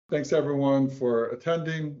Thanks everyone for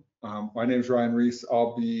attending. My name is Ryan Reese.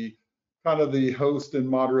 I'll be kind of the host and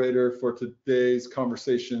moderator for today's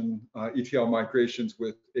conversation, ETL Migrations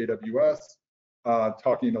with AWS,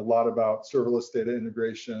 talking a lot about serverless data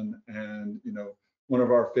integration and, one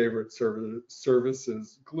of our favorite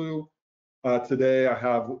services, Glue. Today I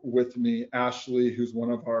have with me Ashley, who's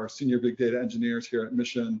one of our senior big data engineers here at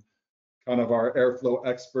Mission, kind of our Airflow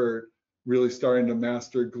expert, really starting to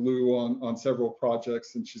master Glue on several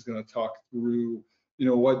projects, and she's going to talk through,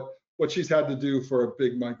 what she's had to do for a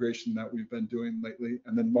big migration that we've been doing lately.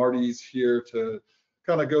 And then Marty's here to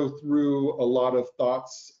kind of go through a lot of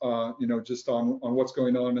thoughts, just on what's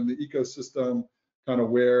going on in the ecosystem, kind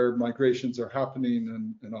of where migrations are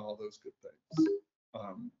happening, and all those good things.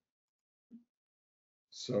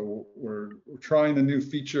 So we're trying a new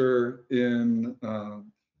feature in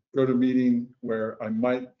GoToMeeting where I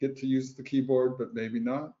might get to use the keyboard, but maybe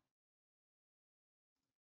not.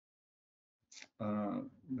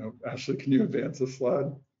 No, Ashley, can you advance the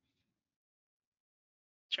slide?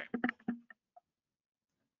 Sure.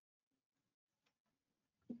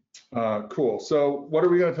 Cool. So what are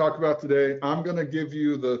we going to talk about today? I'm going to give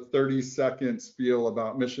you the 30-second spiel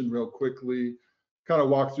about Mission real quickly, kind of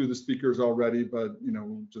walk through the speakers already, but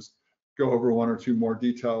we'll just go over one or two more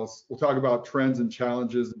details. We'll talk about trends and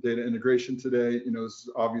challenges in data integration today. This is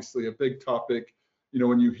obviously a big topic.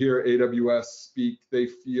 When you hear AWS speak, they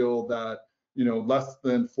feel that, less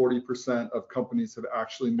than 40% of companies have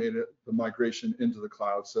actually made it the migration into the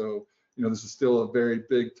cloud. So, this is still a very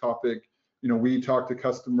big topic. We talk to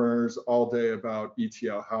customers all day about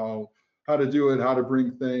ETL, how to do it, how to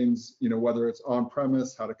bring things, whether it's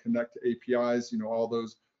on-premise, how to connect to APIs, all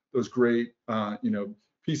those great,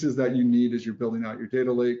 pieces that you need as you're building out your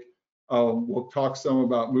data lake. We'll talk some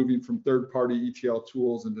about moving from third-party ETL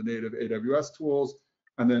tools into native AWS tools,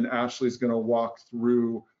 and then Ashley's going to walk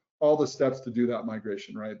through all the steps to do that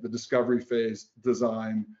migration, right? The discovery phase,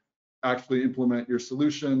 design, actually implement your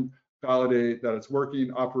solution, validate that it's working,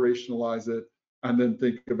 operationalize it, and then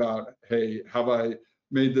think about, hey, have I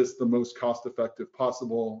made this the most cost-effective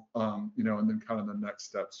possible, and then kind of the next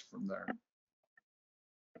steps from there.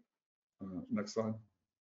 Next slide.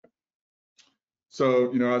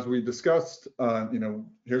 So, as we discussed,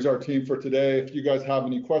 here's our team for today. If you guys have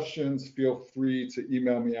any questions, feel free to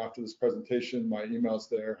email me after this presentation. My email's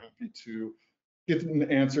there. Happy to get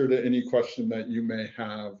an answer to any question that you may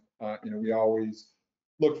have. We always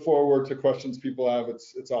look forward to questions people have.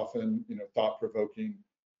 It's often, thought-provoking.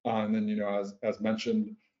 And then, as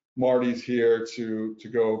mentioned, Marty's here to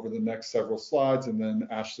go over the next several slides, and then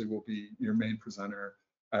Ashley will be your main presenter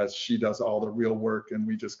as she does all the real work, and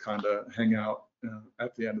we just kind of hang out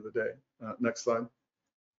at the end of the day. Next slide.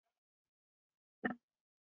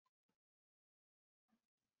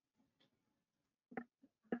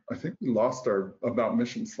 I think we lost our about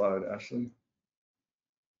mission slide, Ashley.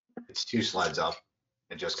 It's 2 slides up.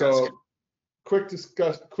 It just got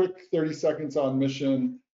skipped. Quick 30 seconds on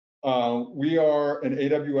Mission. We are an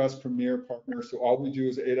AWS Premier partner, so all we do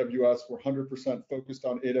is AWS. We're 100% focused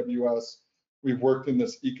on AWS. We've worked in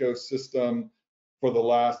this ecosystem for the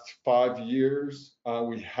last 5 years.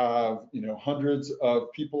 We have, hundreds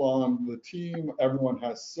of people on the team. Everyone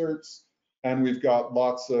has certs, and we've got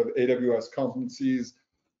lots of AWS competencies,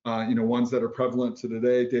 ones that are prevalent to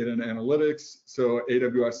today, data and analytics. So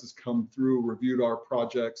AWS has come through, reviewed our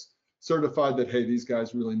projects, certified that, hey, these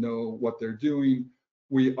guys really know what they're doing.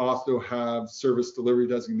 We also have service delivery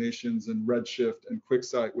designations in Redshift and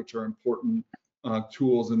QuickSight, which are important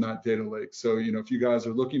tools in that data lake. So, if you guys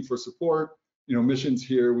are looking for support, Mission's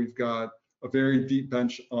here. We've got a very deep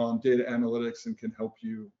bench on data analytics and can help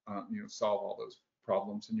you, solve all those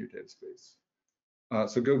problems in your data space.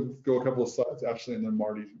 So go a couple of slides, Ashley, and then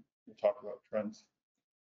Marty will talk about trends.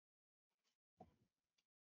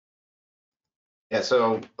 Yeah,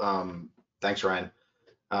 so thanks, Ryan.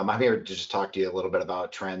 I'm here to just talk to you a little bit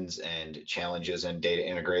about trends and challenges in data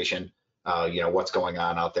integration. What's going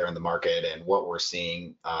on out there in the market and what we're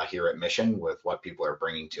seeing here at Mission with what people are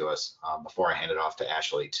bringing to us before I hand it off to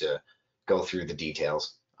Ashley to go through the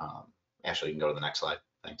details. Ashley, you can go to the next slide.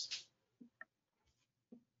 Thanks.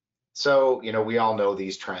 So, we all know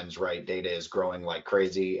these trends, right? Data is growing like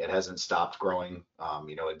crazy. It hasn't stopped growing.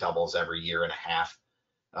 It doubles every year and a half.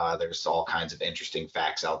 There's all kinds of interesting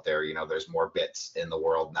facts out there. There's more bits in the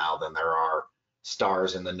world now than there are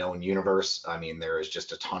stars in the known universe. I mean, there is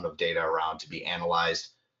just a ton of data around to be analyzed.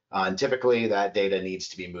 And typically that data needs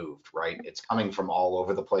to be moved, right? It's coming from all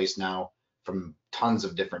over the place now, from tons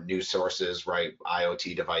of different news sources, right?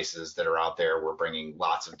 IoT devices that are out there. We're bringing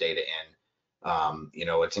lots of data in.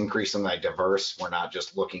 It's increasingly diverse. We're not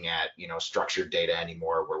just looking at, structured data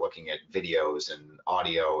anymore. We're looking at videos and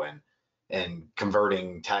audio and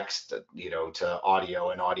converting text, to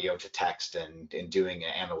audio and audio to text and doing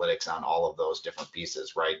analytics on all of those different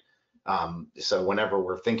pieces, right? So whenever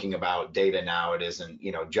we're thinking about data now, it isn't,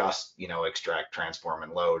 just, extract, transform,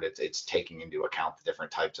 and load. It's taking into account the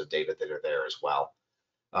different types of data that are there as well.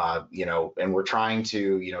 And we're trying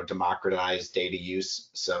to, democratize data use.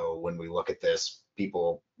 So when we look at this,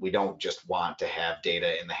 we don't just want to have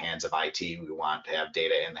data in the hands of IT, we want to have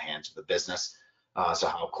data in the hands of the business. So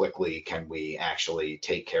how quickly can we actually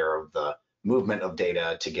take care of the movement of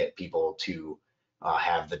data to get people to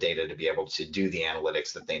have the data to be able to do the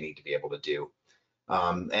analytics that they need to be able to do.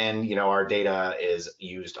 And our data is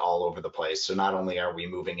used all over the place. So not only are we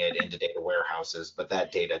moving it into data warehouses, but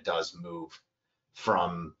that data does move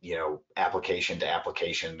from application to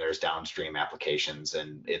application. There's downstream applications,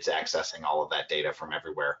 and it's accessing all of that data from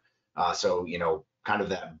everywhere. So kind of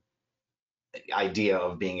that idea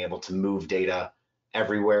of being able to move data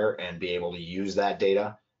everywhere and be able to use that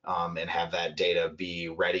data, and have that data be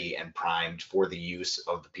ready and primed for the use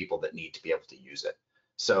of the people that need to be able to use it.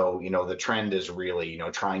 So the trend is really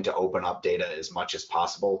trying to open up data as much as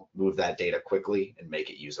possible, move that data quickly, and make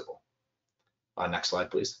it usable. Next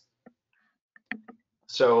slide, please.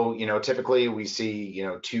 So, typically we see,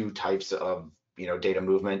 two types of, data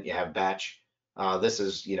movement. You have batch. This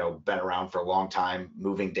has, been around for a long time,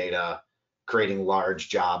 moving data, creating large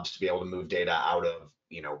jobs to be able to move data out of,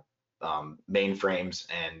 mainframes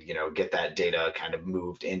and, get that data kind of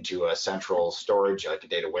moved into a central storage, like a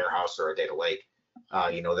data warehouse or a data lake.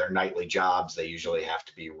 They're nightly jobs. They usually have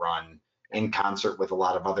to be run in concert with a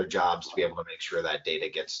lot of other jobs to be able to make sure that data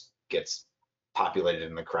gets populated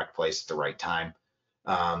in the correct place at the right time.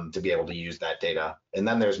 To be able to use that data. And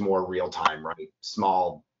then there's more real time, right?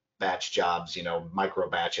 Small batch jobs, micro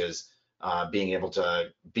batches, being able to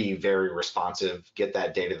be very responsive, get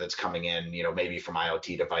that data that's coming in, maybe from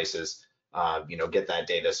IoT devices, get that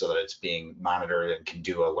data so that it's being monitored and can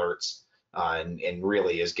do alerts, and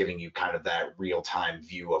really is giving you kind of that real time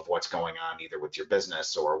view of what's going on either with your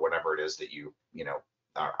business or whatever it is that you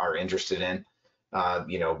are interested in.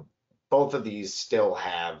 Both of these still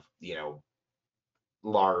have,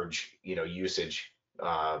 large, usage,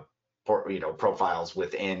 profiles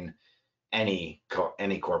within any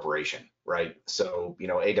corporation, right? So,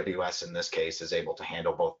 AWS in this case is able to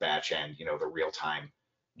handle both batch and, the real-time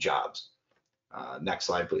jobs. Next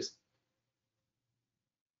slide, please.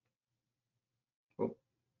 Oh,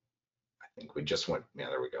 I think we just went, yeah,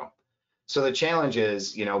 there we go. So the challenge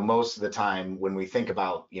is, most of the time when we think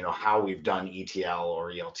about, how we've done ETL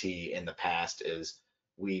or ELT in the past is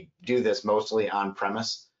we do this mostly on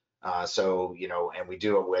premise. So, and we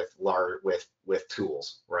do it with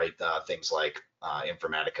tools, right? Things like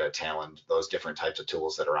Informatica, Talend, those different types of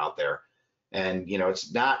tools that are out there. And,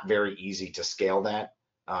 it's not very easy to scale that.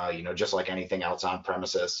 Just like anything else on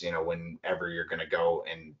premises, whenever you're going to go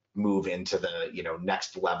and move into the,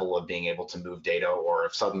 next level of being able to move data, or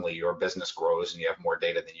if suddenly your business grows and you have more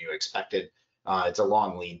data than you expected, it's a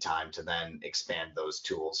long lead time to then expand those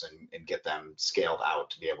tools and get them scaled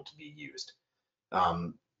out to be able to be used.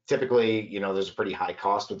 Typically, there's a pretty high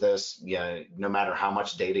cost with this. Yeah, no matter how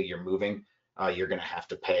much data you're moving, you're going to have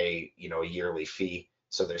to pay, a yearly fee.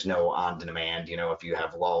 So there's no on demand. If you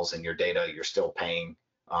have lulls in your data, you're still paying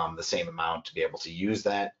the same amount to be able to use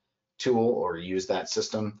that tool or use that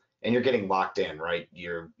system, and you're getting locked in, right?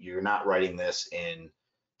 You're not writing this in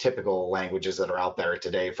typical languages that are out there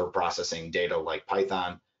today for processing data like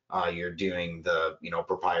Python. You're doing the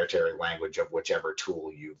proprietary language of whichever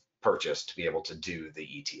tool you've purchased to be able to do the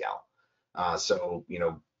ETL. So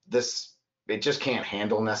it just can't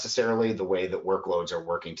handle necessarily the way that workloads are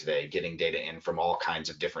working today, getting data in from all kinds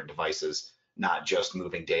of different devices, not just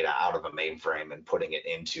moving data out of a mainframe and putting it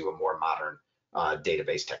into a more modern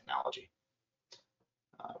database technology.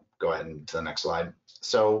 Go ahead and to the next slide.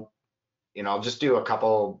 So, I'll just do a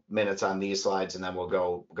couple minutes on these slides and then we'll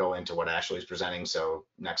go into what Ashley's presenting. So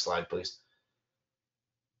next slide, please.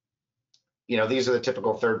 These are the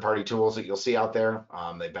typical third-party tools that you'll see out there.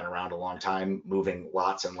 They've been around a long time, moving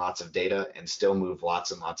lots and lots of data, and still move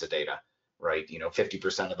lots and lots of data, right?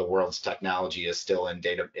 50% of the world's technology is still in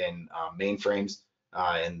mainframes,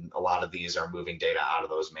 and a lot of these are moving data out of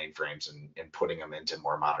those mainframes and putting them into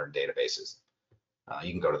more modern databases.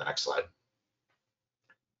 You can go to the next slide.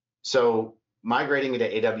 So migrating into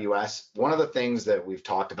AWS, one of the things that we've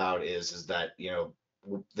talked about is that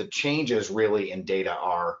the changes really in data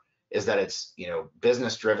is that it's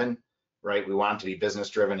business driven, right? We want it to be business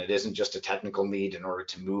driven. It isn't just a technical need in order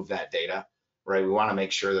to move that data. right? We want to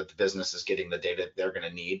make sure that the business is getting the data they're going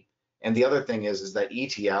to need. And the other thing is that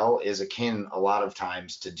ETL is akin a lot of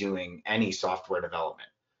times to doing any software development.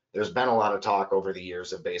 There's been a lot of talk over the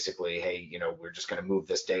years of basically, hey, we're just going to move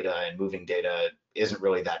this data, and moving data isn't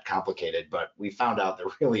really that complicated, but we found out that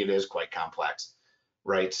really it is quite complex,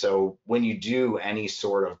 right? So when you do any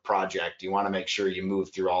sort of project, you want to make sure you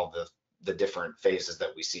move through all the different phases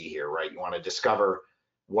that we see here, right? You want to discover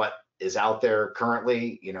what is out there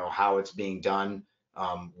currently, how it's being done,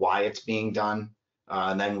 why it's being done,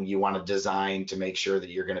 and then you want to design to make sure that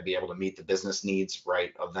you're going to be able to meet the business needs,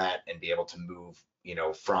 right, of that, and be able to move,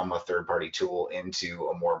 from a third-party tool into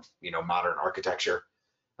a more, modern architecture.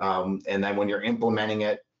 And then when you're implementing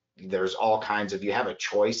it, there's all kinds of, you have a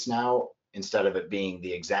choice now instead of it being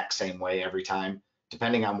the exact same way every time,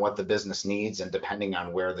 depending on what the business needs and depending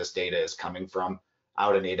on where this data is coming from.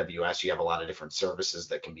 Out in AWS, you have a lot of different services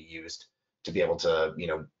that can be used to be able to,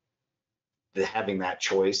 having that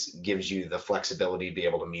choice gives you the flexibility to be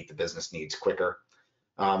able to meet the business needs quicker.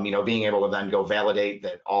 Being able to then go validate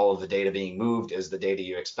that all of the data being moved is the data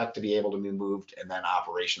you expect to be able to be moved, and then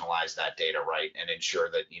operationalize that data, right, and ensure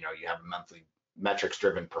that you have a monthly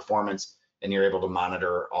metrics-driven performance, and you're able to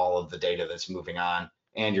monitor all of the data that's moving on,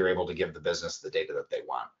 and you're able to give the business the data that they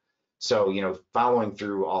want. So, following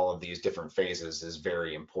through all of these different phases is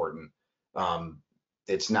very important.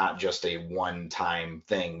 It's not just a one-time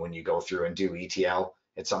thing when you go through and do ETL.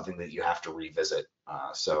 It's something that you have to revisit.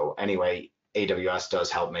 So anyway, AWS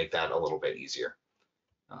does help make that a little bit easier.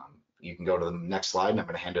 You can go to the next slide, and I'm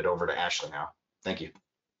going to hand it over to Ashley now. Thank you.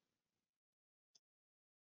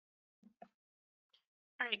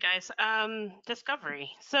 All right, guys.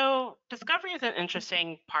 Discovery. So discovery is an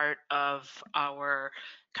interesting part of our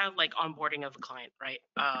kind of like onboarding of a client, right?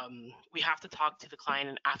 We have to talk to the client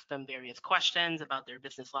and ask them various questions about their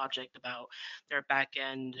business logic, about their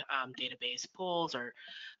backend database pools, or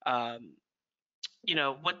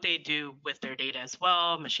what they do with their data as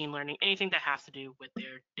well, machine learning, anything that has to do with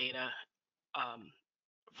their data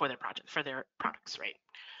for their project, for their products, right?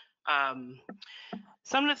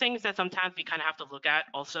 Some of the things that sometimes we kind of have to look at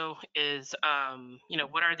also is,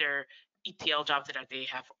 what are their ETL jobs that they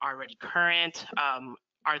have already current?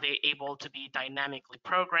 Are they able to be dynamically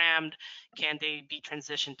programmed? Can they be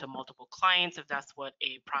transitioned to multiple clients if that's what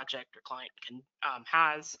a project or client can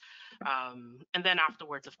has? And then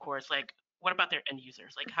afterwards, of course, like, what about their end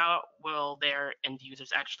users? Like, how will their end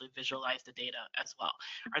users actually visualize the data as well?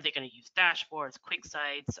 Are they going to use dashboards, quick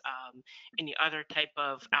sites, any other type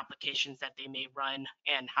of applications that they may run,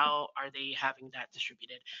 and how are they having that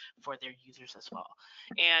distributed for their users as well?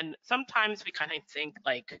 And sometimes we kind of think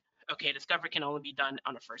like, okay, discovery can only be done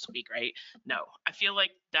on the first week, right? No, I feel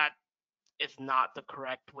like that is not the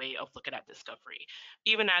correct way of looking at discovery.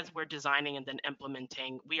 Even as we're designing and then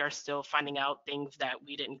implementing, we are still finding out things that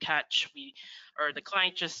we didn't catch, or the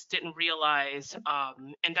client just didn't realize,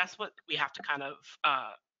 and that's what we have to kind of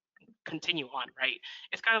continue on, right?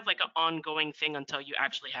 It's kind of like an ongoing thing until you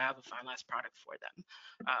actually have a finalized product for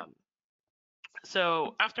them.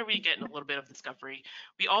 So after we get in a little bit of discovery,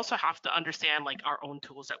 we also have to understand like our own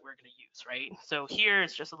tools that we're going to use, right? So here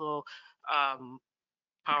is just a little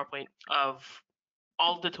PowerPoint of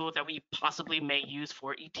all the tools that we possibly may use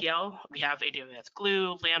for ETL. We have AWS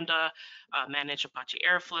Glue, Lambda, Managed Apache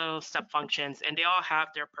Airflow, step functions, and they all have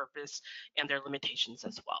their purpose and their limitations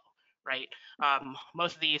as well, right?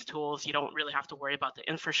 Most of these tools, you don't really have to worry about the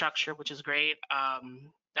infrastructure, which is great.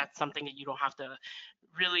 That's something that you don't have to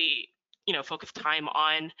really, focus time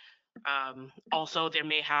on. Also, there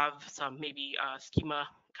may have some maybe schema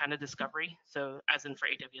kind of discovery. So as in for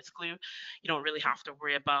AWS Glue, you don't really have to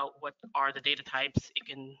worry about what are the data types. It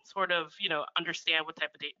can sort of, understand what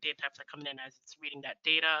type of data types are coming in as it's reading that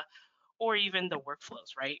data, or even the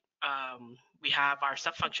workflows, right? We have our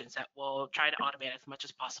step functions that will try to automate as much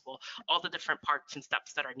as possible all the different parts and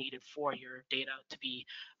steps that are needed for your data to be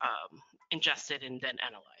ingested and then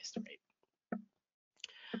analyzed, right?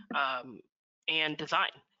 And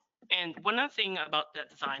design. And one other thing about that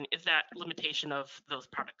design is that limitation of those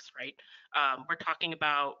products, right? We're talking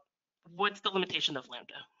about what's the limitation of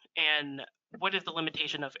Lambda, and what is the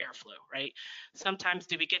limitation of Airflow, right? Sometimes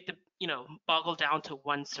do we get to, boggle down to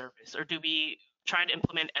one service, or do we try to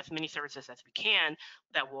implement as many services as we can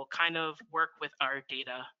that will kind of work with our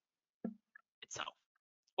data itself,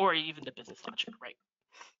 or even the business logic, right?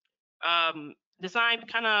 Design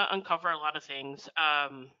kind of uncover a lot of things.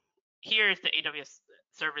 Here is the AWS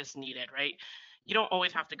service needed, right? You don't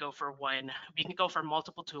always have to go for one. We can go for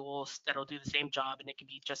multiple tools that'll do the same job, and it can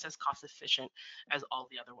be just as cost efficient as all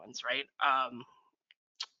the other ones, right?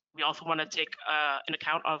 we also want to take an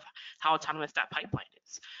account of how autonomous that pipeline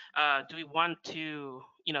is. Do we want to,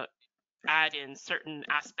 add in certain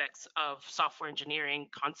aspects of software engineering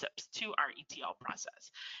concepts to our ETL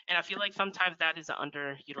process? And I feel like sometimes that is an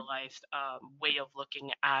underutilized way of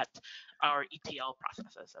looking at our ETL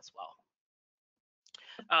processes as well.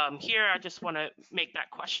 Here, I just want to make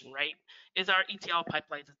that question, right? Is our ETL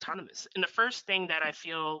pipelines autonomous? And the first thing that I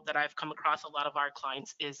feel that I've come across a lot of our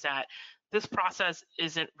clients is that this process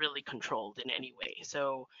isn't really controlled in any way.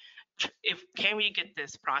 So can we get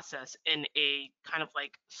this process in a kind of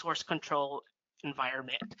like source control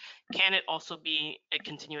environment? Can it also be a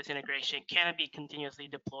continuous integration? Can it be continuously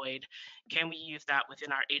deployed? Can we use that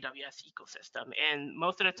within our AWS ecosystem? And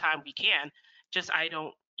most of the time we can, just I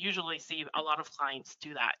don't usually see a lot of clients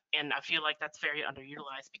do that. And I feel like that's very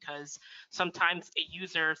underutilized because sometimes a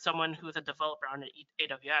user, someone who is a developer on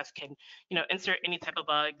AWS can, insert any type of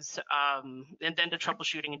bugs, and then the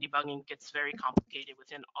troubleshooting and debugging gets very complicated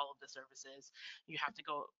within all of the services. You have to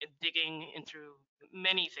go digging into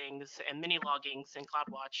many things and many loggings in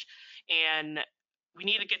CloudWatch. And we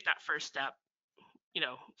need to get that first step,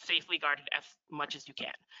 safely guarded as much as you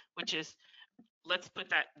can, which is let's put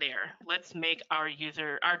that there. Let's make our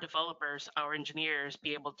developers, our engineers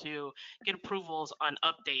be able to get approvals on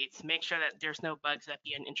updates, make sure that there's no bugs that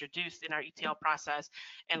being introduced in our ETL process,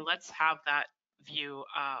 and let's have that view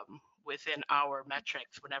within our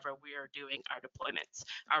metrics whenever we are doing our deployments,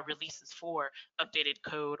 our releases for updated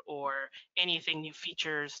code or anything new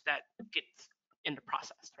features that gets in the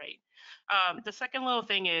process, right? The second little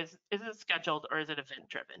thing is it scheduled or is it event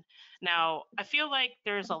driven? Now, I feel like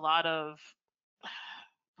there's a lot of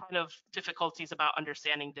kind of difficulties about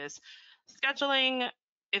understanding this. Scheduling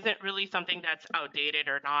isn't really something that's outdated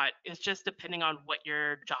or not. It's just depending on what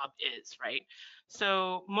your job is, right?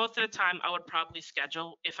 So most of the time I would probably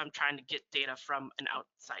schedule if I'm trying to get data from an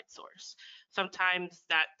outside source. Sometimes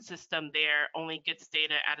that system there only gets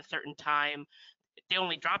data at a certain time. They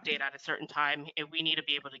only drop data at a certain time, and we need to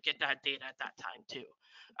be able to get that data at that time too.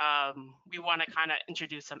 We want to kind of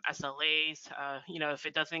introduce some SLAs. If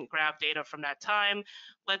it doesn't grab data from that time,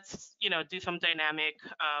 let's do some dynamic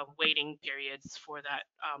waiting periods for that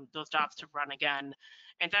those jobs to run again,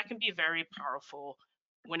 and that can be very powerful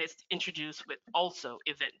when it's introduced with also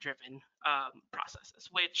event-driven processes.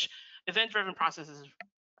 Which event-driven processes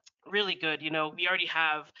really good. We already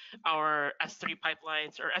have our S3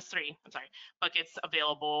 pipelines or S3, I'm sorry, buckets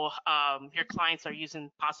available. Your clients are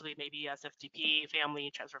using possibly maybe SFTP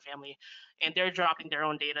family, transfer family, and they're dropping their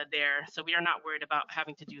own data there. So we are not worried about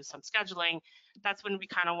having to do some scheduling. That's when we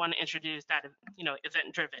kind of want to introduce that,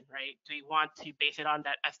 event driven, right? Do you want to base it on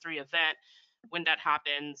that S3 event? When that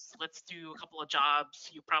happens, let's do a couple of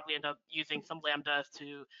jobs. You probably end up using some Lambdas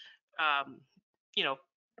to,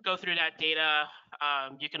 go through that data.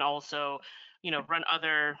 You can also, run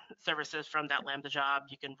other services from that Lambda job.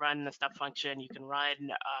 You can run the step function. You can run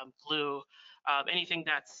Glue, anything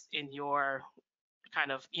that's in your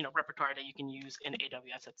kind of, repertoire that you can use in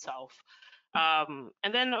AWS itself.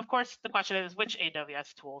 And then, of course, the question is which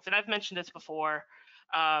AWS tools? And I've mentioned this before.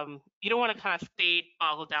 You don't want to kind of stay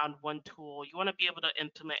boggled down one tool. You want to be able to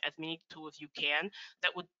implement as many tools you can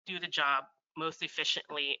that would do the job most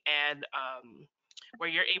efficiently and where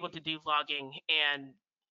you're able to do logging and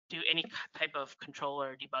do any type of control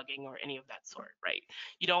or debugging or any of that sort, right?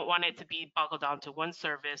 You don't want it to be boggled down to one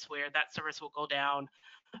service where that service will go down,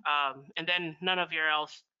 and then none of your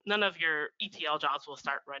ETL jobs will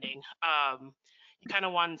start running. You kind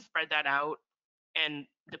of want to spread that out, and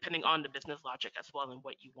depending on the business logic as well and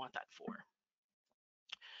what you want that for.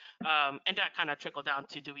 And that kind of trickle down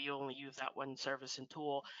to, do we only use that one service and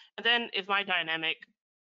tool? And then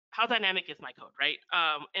how dynamic is my code, right?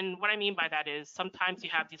 And what I mean by that is sometimes you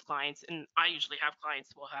have these clients, and I usually have clients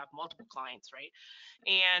who will have multiple clients, right?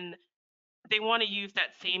 And they want to use that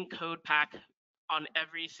same code pack on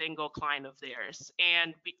every single client of theirs.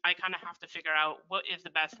 And I kind of have to figure out what is the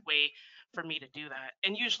best way for me to do that.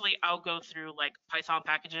 And usually I'll go through like Python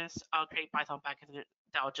packages. I'll create Python packages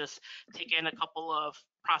that'll just take in a couple of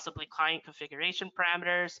possibly client configuration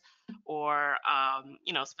parameters or,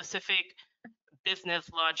 specific business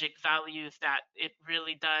logic values that it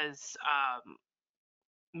really does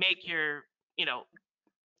make your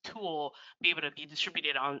tool be able to be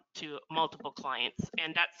distributed on to multiple clients,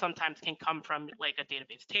 and that sometimes can come from like a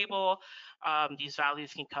database table. These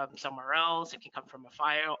values can come somewhere else. It can come from a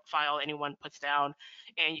file anyone puts down,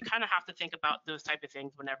 and you kind of have to think about those type of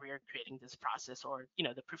things whenever you're creating this process or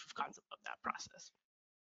the proof of concept of that process.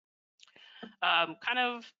 Kind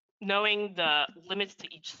of knowing the limits to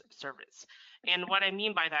each service. And what I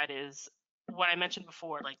mean by that is what I mentioned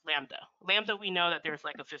before, like Lambda. Lambda, we know that there's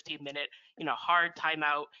like a 15-minute, hard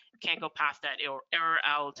timeout. Can't go past that error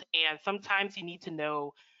out. And sometimes you need to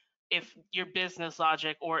know if your business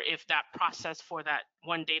logic or if that process for that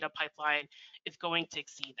one data pipeline is going to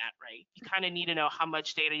exceed that, right? You kind of need to know how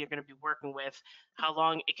much data you're going to be working with, how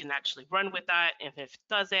long it can actually run with that. And if it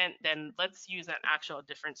doesn't, then let's use an actual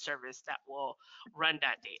different service that will run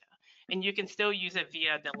that data. And you can still use it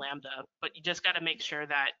via the Lambda, but you just got to make sure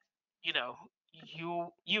that,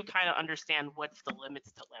 you kind of understand what's the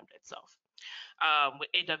limits to Lambda itself. With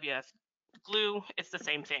AWS Glue, it's the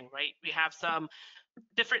same thing, right? We have some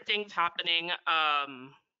different things happening.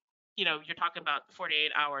 You're talking about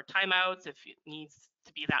 48-hour timeouts if it needs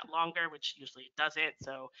to be that longer, which usually it doesn't.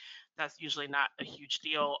 So that's usually not a huge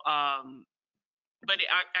deal. But it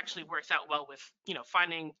actually works out well with,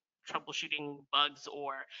 finding troubleshooting bugs,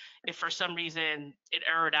 or if for some reason it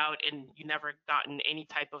errored out and you never gotten any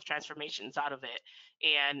type of transformations out of it.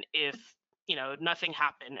 And if nothing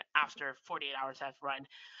happened after 48 hours have run.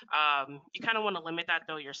 You kind of want to limit that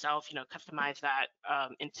though yourself, customize that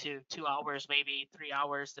into 2 hours, maybe 3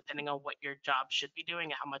 hours, depending on what your job should be doing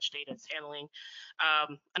and how much data it's handling.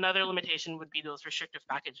 Another limitation would be those restrictive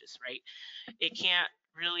packages, right? It can't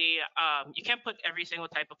really, you can't put every single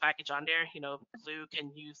type of package on there. Glue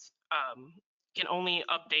can only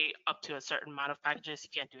update up to a certain amount of packages. You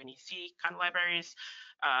can't do any C kind of libraries.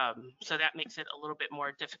 So that makes it a little bit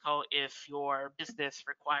more difficult if your business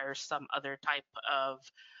requires some other type of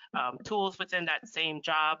tools within that same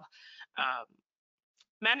job.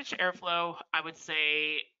 Managed Airflow, I would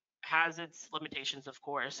say, has its limitations, of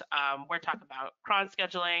course. We're talking about cron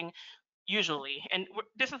scheduling, usually, and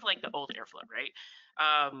this is like the old Airflow, right?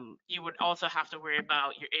 You would also have to worry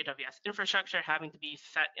about your AWS infrastructure having to be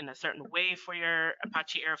set in a certain way for your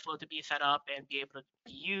Apache Airflow to be set up and be able to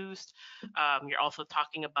be used. You're also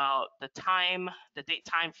talking about the date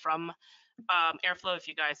time from Airflow. If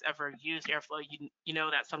you guys ever use Airflow, you know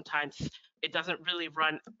that sometimes it doesn't really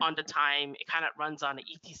run on the time. It kind of runs on an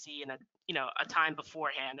ETC and a time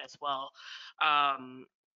beforehand as well. And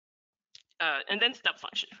then step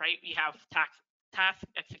functions, right? We have task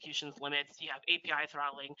executions limits, you have API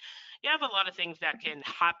throttling, you have a lot of things that can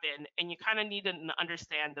happen, and you kind of need to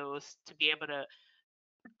understand those to be able to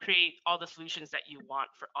create all the solutions that you want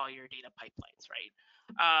for all your data pipelines,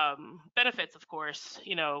 right? Benefits, of course,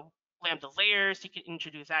 Lambda layers, you can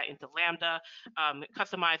introduce that into Lambda,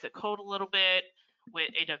 customize the code a little bit.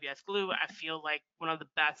 With AWS Glue, I feel like one of the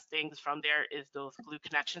best things from there is those Glue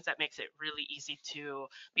connections that makes it really easy to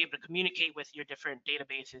be able to communicate with your different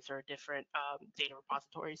databases or different data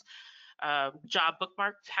repositories. Job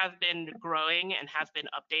bookmarks have been growing and has been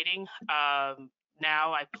updating.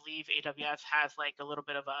 Now I believe AWS has like a little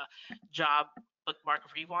bit of a job bookmark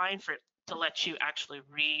rewind to let you actually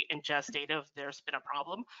re-ingest data if there's been a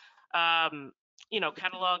problem.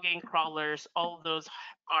 Cataloging, crawlers, all of those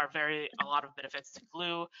are a lot of benefits to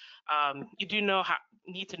Glue. You do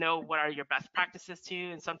need to know what are your best practices too,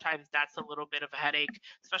 and sometimes that's a little bit of a headache,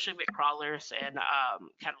 especially with crawlers and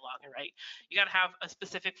cataloging, right? You got to have a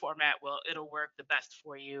specific format. Well, it'll work the best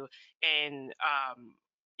for you, and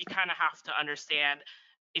you kind of have to understand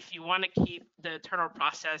if you want to keep the internal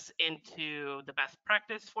process into the best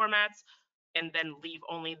practice formats, and then leave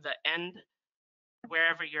only the end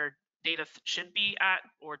wherever your data should be at,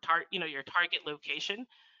 or your target location,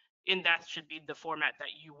 and that should be the format that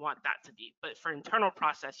you want that to be. But for internal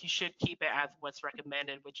process, you should keep it as what's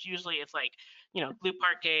recommended, which usually is like, Glue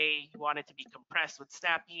Parquet, you want it to be compressed with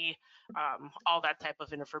Snappy, all that type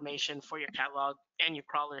of information for your catalog and your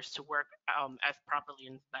crawlers to work as properly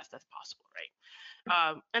and best as possible,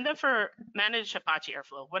 right? And then for managed Apache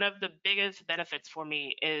Airflow, one of the biggest benefits for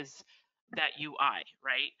me is that UI,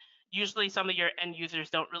 right? Usually some of your end users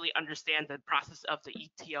don't really understand the process of the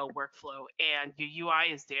ETL workflow, and your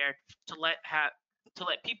UI is there to let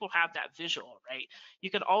people have that visual, right? You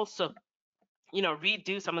can also,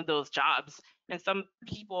 redo some of those jobs, and some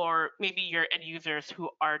people, or maybe your end users who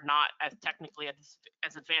are not as technically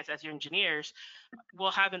as advanced as your engineers,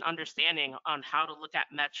 will have an understanding on how to look at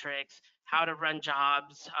metrics, how to run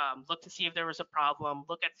jobs, look to see if there was a problem,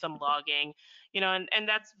 look at some logging, and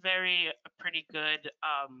that's a pretty good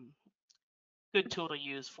tool to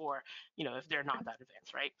use for, if they're not that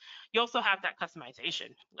advanced, right? You also have that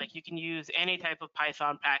customization. Like you can use any type of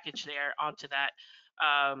Python package there onto that,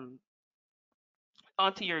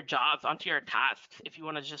 onto your jobs, onto your tasks, if you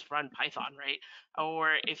want to just run Python, right?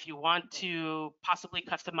 Or if you want to possibly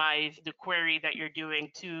customize the query that you're doing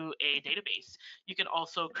to a database, you can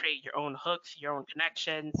also create your own hooks, your own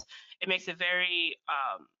connections. It makes it very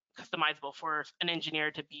customizable for an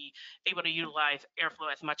engineer to be able to utilize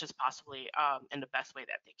Airflow as much as possibly in the best way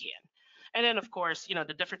that they can. And then, of course,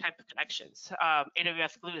 the different type of connections.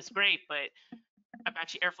 AWS Glue is great, but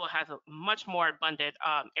Apache Airflow has a much more abundant,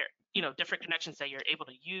 different connections that you're able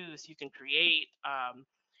to use. You can create.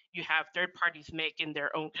 You have third parties making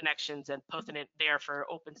their own connections and posting it there for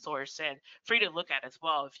open source and free to look at as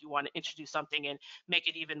well if you want to introduce something and make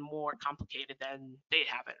it even more complicated than they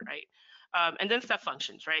have it, right? And then step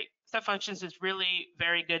functions, right? Step functions is really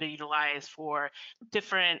very good to utilize for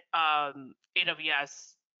different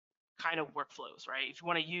AWS kind of workflows, right? If you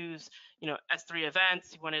want to use, S3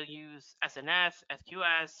 events, you want to use SNS,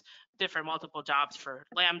 SQS, different multiple jobs for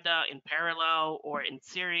Lambda in parallel or in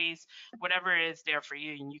series, whatever is there for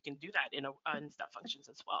you, and you can do that in step functions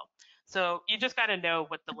as well. So you just got to know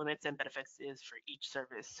what the limits and benefits is for each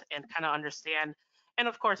service and kind of understand. And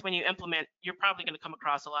of course, when you implement, you're probably going to come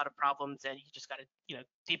across a lot of problems, and you just got to,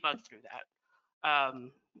 debug through that.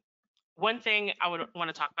 One thing I would want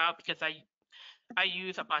to talk about, because I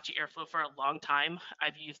use Apache Airflow for a long time.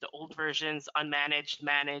 I've used the old versions, unmanaged,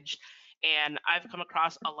 managed, and I've come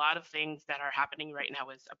across a lot of things that are happening right now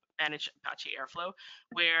with managed Apache Airflow,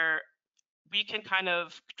 where we can kind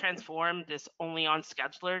of transform this only on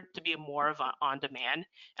scheduler to be more of an on demand.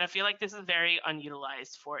 And I feel like this is very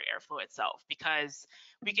unutilized for Airflow itself, because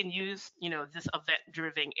we can use, this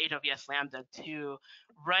event-driven AWS Lambda to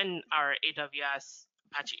run our AWS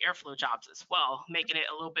Apache Airflow jobs as well, making it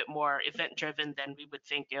a little bit more event-driven than we would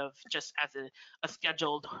think of just as a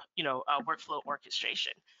scheduled, workflow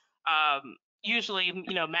orchestration. Usually,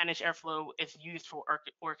 managed Airflow is used for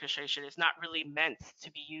orchestration. It's not really meant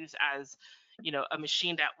to be used as, a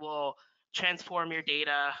machine that will transform your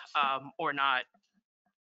data or not.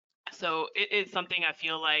 So it is something I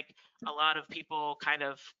feel like a lot of people kind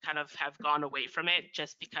of have gone away from it,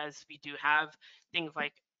 just because we do have things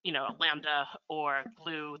like, Lambda or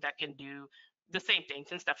Glue that can do the same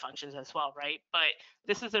things and step functions as well, right? But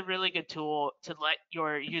this is a really good tool to let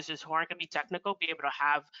your users who aren't going to be technical be able to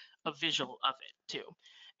have a visual of it too.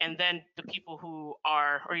 And then the people who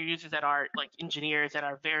are, or users that are like engineers that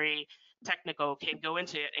are very technical, can go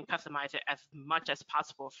into it and customize it as much as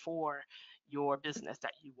possible for your business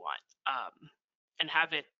that you want, and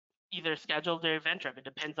have it either scheduled or event driven. It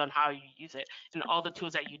depends on how you use it and all the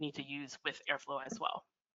tools that you need to use with Airflow as well.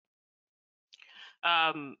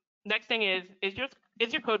 Next thing is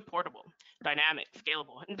your code portable, dynamic,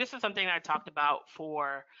 scalable? And this is something I talked about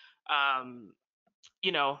for, having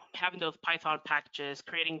those Python packages,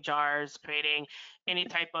 creating jars, creating any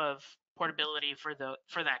type of portability for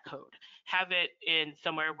that code. Have it in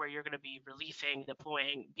somewhere where you're going to be releasing,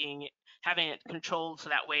 deploying, having it controlled, so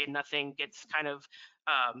that way nothing gets kind of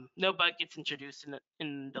no bug gets introduced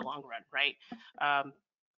in the long run, right?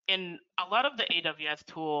 In a lot of the AWS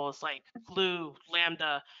tools like Glue,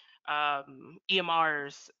 Lambda,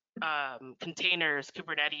 EMRs, containers,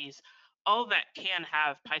 Kubernetes, all that can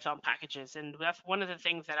have Python packages. And that's one of the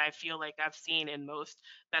things that I feel like I've seen in most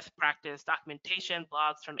best practice documentation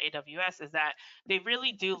blogs from AWS, is that they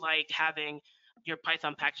really do like having your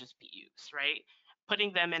Python packages be used, right?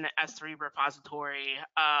 Putting them in an S3 repository,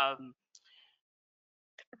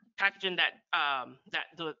 packaging that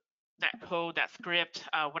code, that script,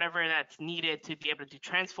 whatever that's needed to be able to do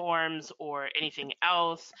transforms or anything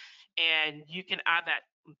else. And you can add that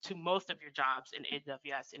to most of your jobs in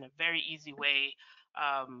AWS in a very easy way.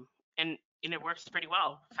 And it works pretty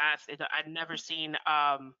well, fast. I've never seen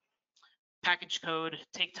package code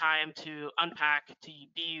take time to unpack to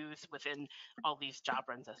be used within all these job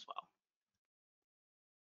runs as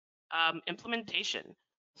well. Implementation.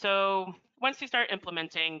 So once you start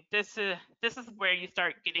implementing, this is where you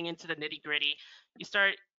start getting into the nitty gritty. You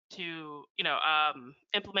start to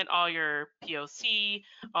implement all your POC,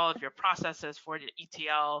 all of your processes for the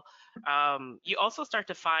ETL. You also start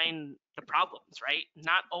to find the problems, right?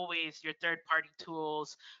 Not always your third-party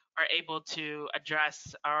tools are able to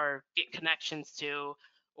address or get connections to,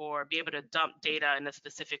 or be able to dump data in a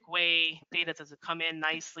specific way. Data doesn't come in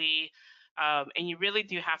nicely. And you really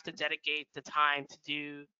do have to dedicate the time to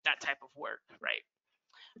do that type of work, right?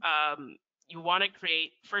 You want to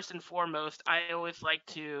create, first and foremost, I always like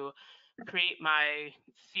to create my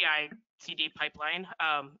CI/CD pipeline,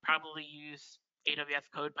 probably use AWS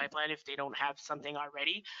code pipeline if they don't have something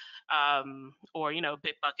already, or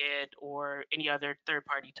Bitbucket or any other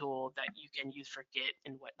third-party tool that you can use for Git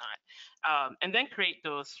and whatnot, and then create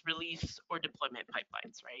those release or deployment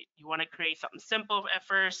pipelines, right? You want to create something simple at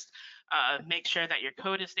first, make sure that your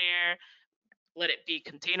code is there, let it be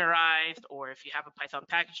containerized, or if you have a Python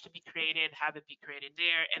package to be created, have it be created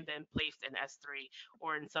there and then placed in S3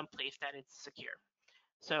 or in some place that it's secure.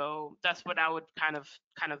 So that's what I would kind of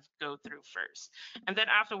go through first. And then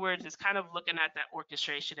afterwards is kind of looking at that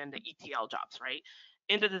orchestration and the ETL jobs, right?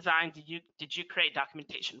 In the design, did you create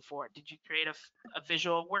documentation for it? Did you create a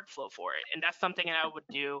visual workflow for it? And that's something that I would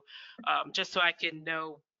do just so I can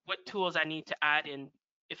know what tools I need to add in.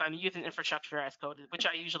 If I'm using infrastructure as code, which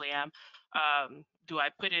I usually am, do I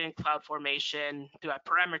put it in CloudFormation? Do I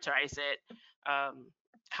parameterize it?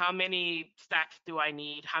 How many stacks do I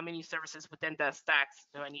need? How many services within the stacks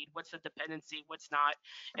do I need? What's the dependency? What's not?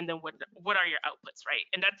 And then what are your outputs, right?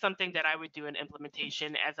 And that's something that I would do in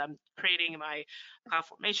implementation as I'm creating my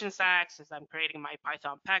CloudFormation stacks, as I'm creating my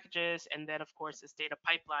Python packages, and then of course this data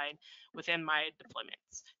pipeline within my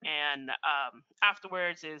deployments. And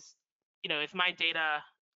afterwards is, is my data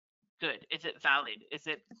good? Is it valid? Is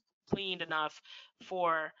it cleaned enough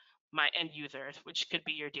for my end users, which could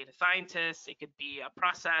be your data scientists, it could be a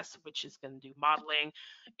process, which is going to do modeling,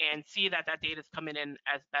 and see that that data is coming in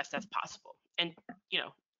as best as possible. And,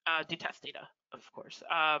 do test data, of course.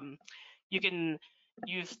 You can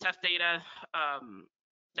use test data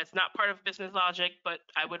that's not part of business logic, but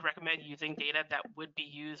I would recommend using data that would be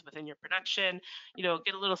used within your production.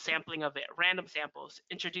 Get a little sampling of it, random samples,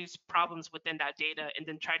 introduce problems within that data, and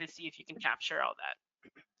then try to see if you can capture all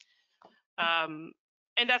that.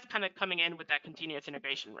 And that's kind of coming in with that continuous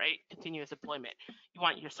integration, right? Continuous deployment. You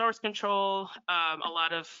want your source control. A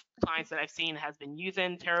lot of clients that I've seen has been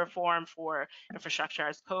using Terraform for infrastructure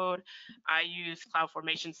as code. I use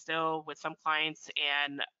CloudFormation still with some clients,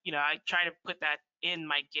 and I try to put that in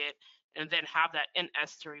my Git and then have that in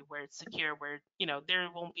S3 where it's secure, where there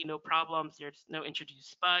won't be no problems, there's no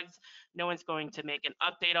introduced bugs, no one's going to make an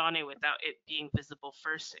update on it without it being visible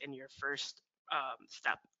first in your first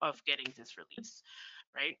step of getting this release,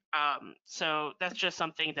 right? So that's just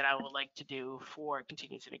something that I would like to do for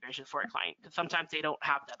continuous integration for a client, because sometimes they don't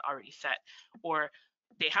have that already set, or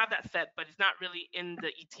they have that set, but it's not really in the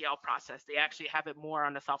ETL process. They actually have it more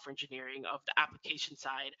on the software engineering of the application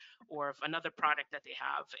side or of another product that they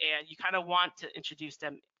have. And you kind of want to introduce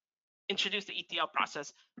the ETL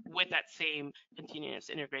process with that same continuous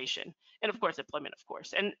integration. And of course, deployment, of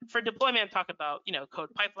course. And for deployment, talk about,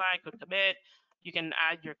 code pipeline, code commit. You can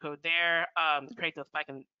add your code there, create those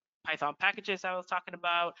Python packages I was talking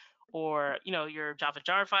about, or your Java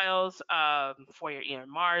jar files for your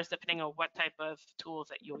EMRs, depending on what type of tools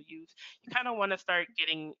that you'll use. You kind of want to start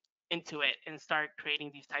getting into it and start creating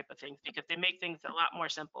these type of things, because they make things a lot more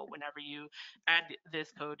simple whenever you add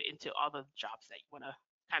this code into all the jobs that you want to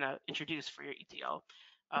kind of introduce for your ETL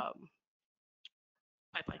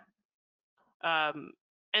pipeline.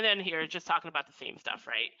 And then here, just talking about the same stuff,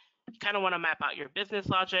 right? You kind of want to map out your business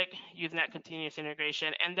logic using that continuous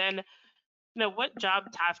integration, and then what job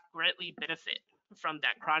task greatly benefit from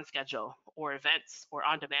that cron schedule or events or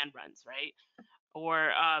on-demand runs, right?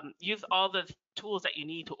 Or use all the tools that you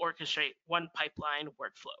need to orchestrate one pipeline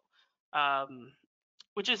workflow,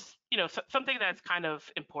 which is something that's kind of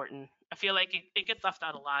important. I feel like it gets left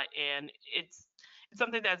out a lot, and it's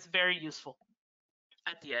something that's very useful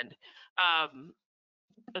at the end.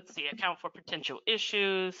 Let's see, account for potential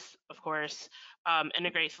issues, of course,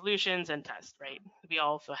 integrate solutions and test, right? We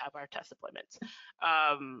also have our test deployments.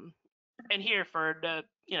 And here for the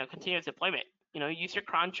continuous deployment, use your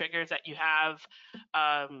cron triggers that you have.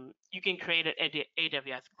 You can create an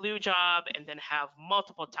AWS glue job and then have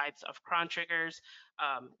multiple types of cron triggers.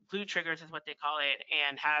 Glue triggers is what they call it,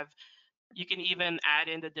 and you can even add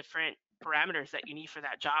in the different parameters that you need for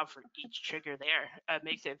that job for each trigger there. It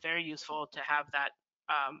makes it very useful to have that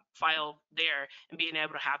file there and being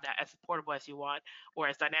able to have that as portable as you want or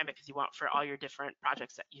as dynamic as you want for all your different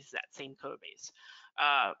projects that use that same code base.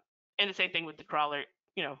 And the same thing with the crawler,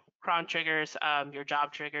 cron triggers, your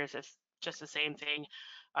job triggers, it's just the same thing.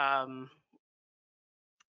 And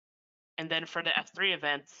then for the S3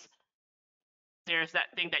 events, there's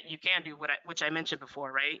that thing that you can do, which I mentioned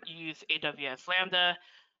before, right? You use AWS Lambda.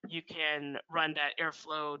 You can run that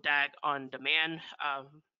Airflow DAG on demand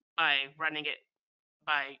by running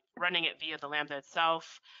it via the Lambda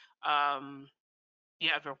itself. You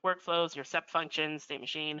have your workflows, your SEP functions, state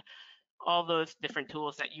machine, all those different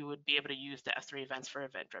tools that you would be able to use the S3 events for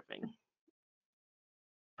event-driven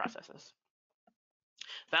processes.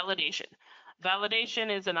 Validation.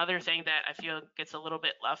 Validation is another thing that I feel gets a little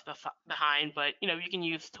bit left behind, but you can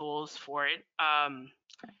use tools for it.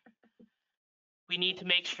 We need to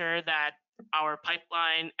make sure that our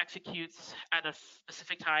pipeline executes at a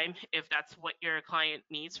specific time if that's what your client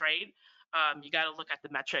needs, right? You got to look at the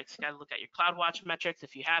metrics. You got to look at your CloudWatch metrics.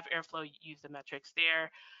 If you have Airflow, you use the metrics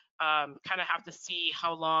there. Kind of have to see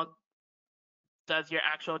how long does your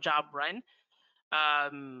actual job run.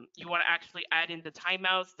 You want to actually add in the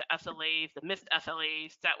timeouts, the SLAs, the missed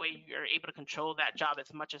SLAs. That way you're able to control that job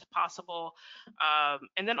as much as possible.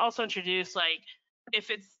 And then also introduce, like, if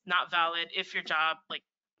it's not valid, if your job, like,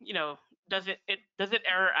 does it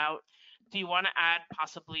error out, do you want to add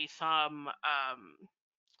possibly some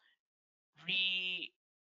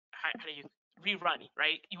how do you rerun,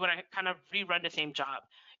 right? You want to kind of rerun the same job.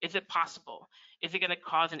 Is it possible? Is it going to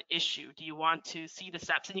cause an issue? Do you want to see the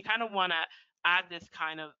steps? And you kind of want to add this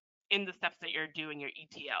kind of in the steps that you're doing your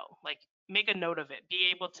ETL. Like, make a note of it.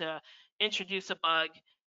 Be able to introduce a bug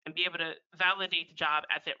and be able to validate the job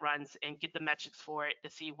as it runs and get the metrics for it to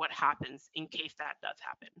see what happens in case that does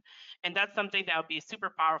happen. And that's something that would be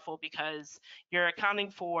super powerful because you're accounting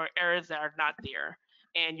for errors that are not there,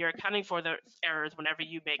 and you're accounting for the errors whenever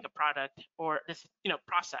you make a product or this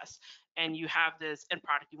process, and you have this end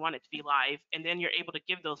product, you want it to be live, and then you're able to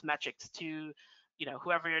give those metrics to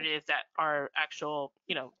whoever it is that are actual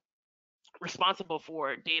responsible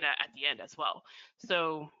for data at the end as well.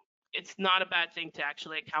 So it's not a bad thing to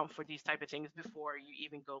actually account for these type of things before you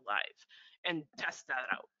even go live, and test that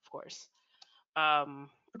out, of course.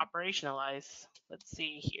 Operationalize, let's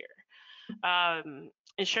see here.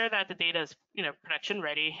 Ensure that the data is production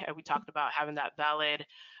ready. We talked about having that valid.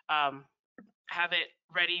 Have it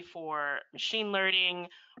ready for machine learning,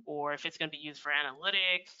 or if it's going to be used for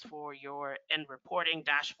analytics, for your end reporting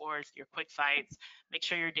dashboards, your quick sites. Make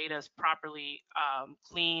sure your data is properly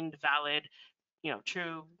cleaned, valid,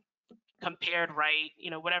 true, compared right,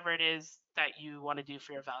 whatever it is that you want to do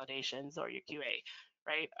for your validations or your QA,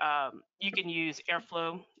 right? You can use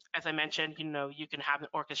Airflow, as I mentioned. You can have an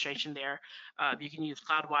orchestration there. You can use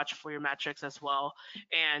CloudWatch for your metrics as well,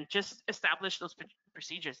 and just establish those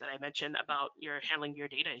procedures that I mentioned about your handling your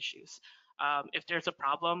data issues. If there's a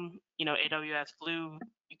problem, AWS Glue,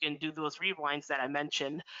 you can do those rewinds that I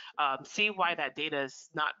mentioned. See why that data is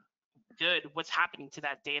not good. What's happening to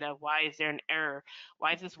that data? Why is there an error?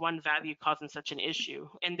 Why is this one value causing such an issue?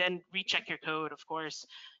 And then recheck your code, of course.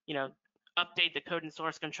 Update the code and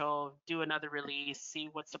source control, do another release, see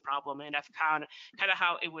what's the problem, and that's kind of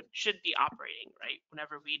how it should be operating, right?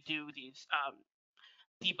 Whenever we do these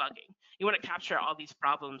debugging, you want to capture all these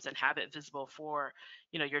problems and have it visible for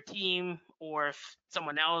your team, or if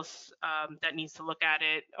someone else that needs to look at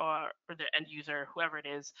it, or the end user, whoever it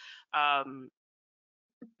is.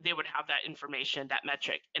 They would have that information, that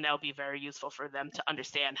metric, and that'll be very useful for them to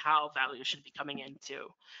understand how value should be coming in too.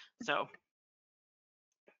 So,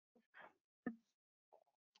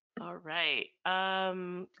 all right,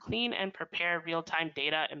 clean and prepare real-time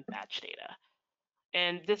data and batch data.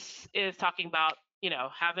 And this is talking about,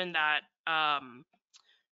 having that kind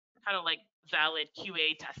of like valid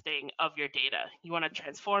QA testing of your data. You want to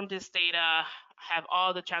transform this data, have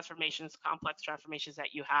all the transformations, complex transformations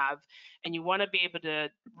that you have, and you want to be able to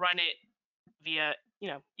run it via,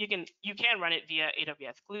 you can run it via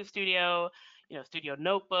AWS Glue Studio, Studio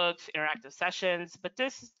Notebooks, interactive sessions, but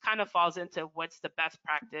this kind of falls into what's the best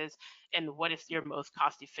practice and what is your most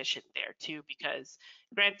cost efficient there too, because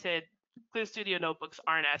granted, Glue Studio Notebooks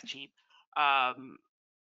aren't as cheap.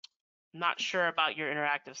 Not sure about your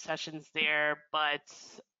interactive sessions there,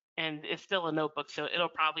 and it's still a notebook, so it'll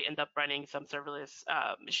probably end up running some serverless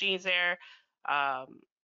machines there.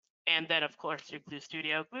 And then, of course, your Glue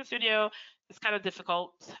Studio. Glue Studio is kind of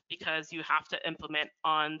difficult because you have to implement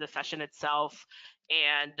on the session itself,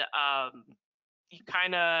 and you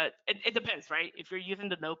kind of, it depends, right? If you're using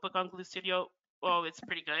the notebook on Glue Studio, well, it's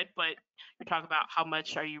pretty good, but you're talking about how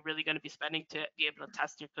much are you really going to be spending to be able to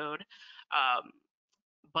test your code.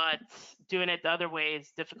 But doing it the other way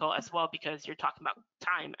is difficult as well because you're talking about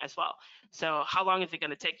time as well. So how long is it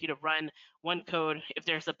going to take you to run one code? If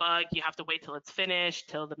there's a bug, you have to wait till it's finished,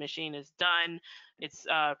 till the machine is done, it's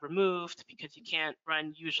removed, because you can't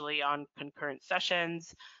run usually on concurrent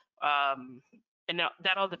sessions. And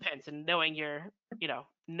that all depends, and knowing your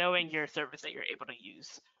service that you're able to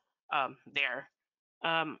use there.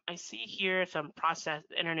 I see here some process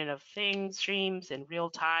Internet of Things streams in real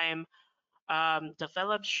time.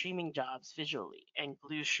 Develop streaming jobs visually and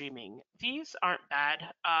Glue streaming. These aren't bad.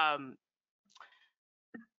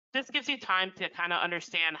 This gives you time to kind of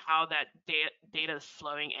understand how that data is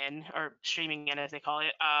flowing in, or streaming in as they call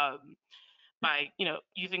it, by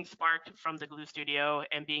using Spark from the Glue Studio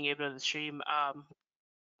and being able to stream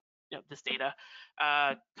this data.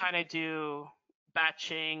 Kind of do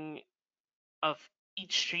batching of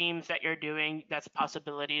each streams that you're doing. That's a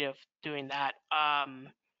possibility of doing that.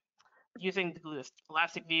 Using the Glue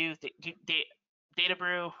Elastic Views, Data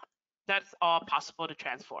Brew, that's all possible to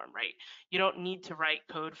transform, right? You don't need to write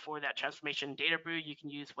code for that transformation Data Brew. You can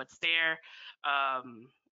use what's there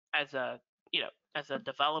as a as a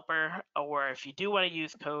developer, or if you do want to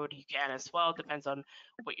use code, you can as well. Depends on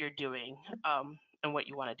what you're doing and what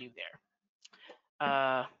you want to do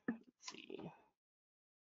there. Let's see.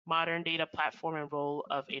 Modern data platform and role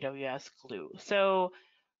of AWS Glue. So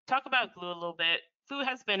talk about Glue a little bit. Glue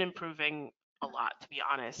has been improving a lot, to be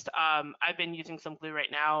honest. I've been using some Glue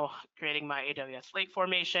right now, creating my AWS Lake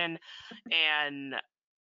formation, and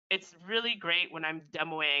it's really great when I'm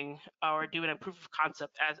demoing or doing a proof of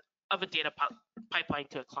concept of a data pipeline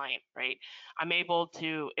to a client, right? I'm able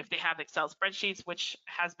to, if they have Excel spreadsheets, which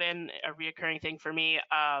has been a reoccurring thing for me,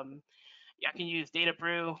 I can use Data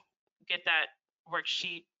Brew, get that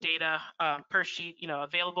worksheet data per sheet,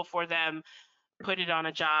 available for them, put it on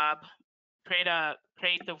a job, create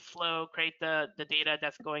the flow, create the data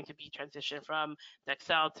that's going to be transitioned from the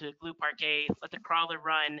Excel to Glue Parquet, let the crawler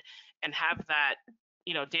run, and have that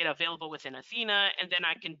data available within Athena, and then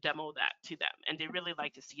I can demo that to them, and they really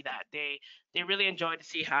like to see that. They really enjoy to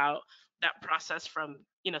see how that process from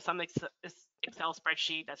some Excel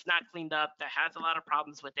spreadsheet that's not cleaned up, that has a lot of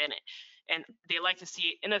problems within it, and they like to see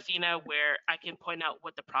it in Athena where I can point out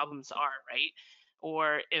what the problems are, right?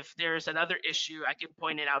 Or if there's another issue, I can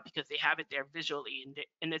point it out because they have it there visually,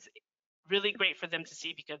 and it's really great for them to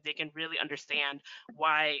see because they can really understand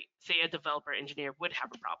why, say, a developer engineer would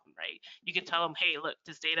have a problem, right? You can tell them, hey, look,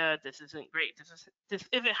 this data, this isn't great. This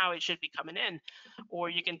isn't how it should be coming in. Or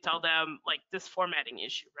you can tell them, like, this formatting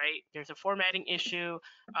issue, right? There's a formatting issue.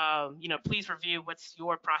 Please review what's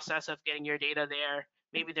your process of getting your data there.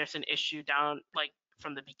 Maybe there's an issue down, like,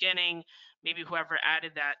 from the beginning. Maybe whoever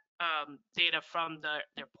added that data from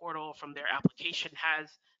their portal, from their application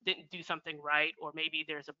didn't do something right, or maybe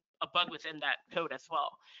there's a bug within that code as well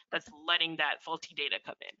that's letting that faulty data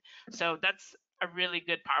come in. So that's a really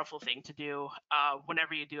good, powerful thing to do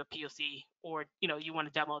whenever you do a POC, or you want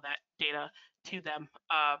to demo that data to them,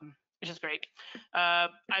 which is great.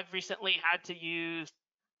 I've recently had to use,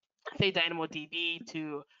 say, DynamoDB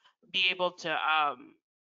to be able to,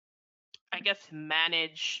 I guess,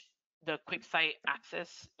 manage the quick site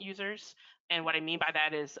access users. And what I mean by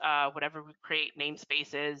that is whenever we create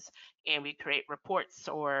namespaces and we create reports,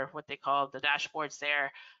 or what they call the dashboards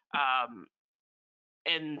there,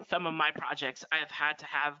 in some of my projects, I've had to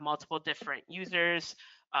have multiple different users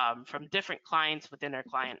from different clients within our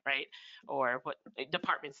client, right? Or what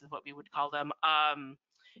departments is what we would call them.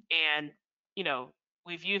 And,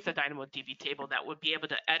 we've used a DynamoDB table that would be able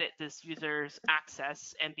to edit this user's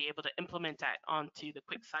access and be able to implement that onto the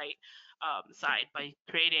quick site side by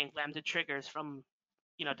creating Lambda triggers from,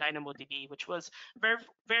 DynamoDB, which was very,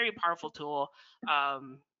 very powerful tool.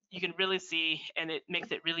 You can really see, and it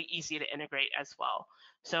makes it really easy to integrate as well.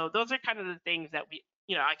 So those are kind of the things that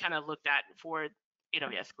I kind of looked at for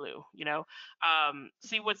AWS Glue.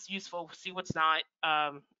 See what's useful, see what's not,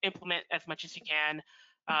 implement as much as you can.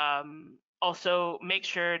 Also, make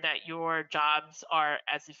sure that your jobs are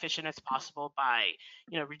as efficient as possible by,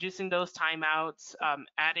 reducing those timeouts,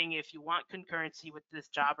 adding if you want concurrency with this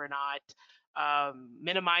job or not,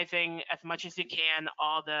 minimizing as much as you can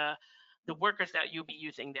all the workers that you'll be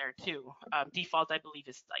using there too. Default, I believe,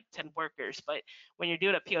 is like 10 workers, but when you're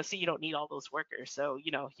doing a POC, you don't need all those workers. So,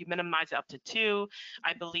 you minimize it up to 2.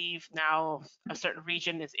 I believe now a certain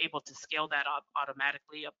region is able to scale that up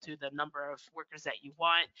automatically up to the number of workers that you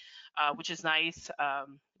want, which is nice.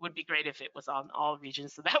 Would be great if it was on all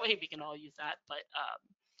regions, so that way we can all use that. But,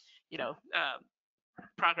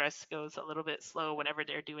 progress goes a little bit slow whenever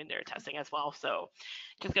they're doing their testing as well. So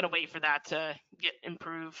just gonna wait for that to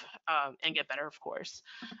improve and get better, of course.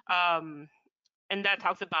 And that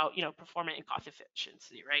talks about, performance and cost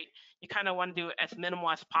efficiency, right? You kind of want to do it as minimal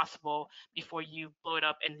as possible before you blow it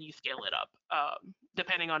up and you scale it up,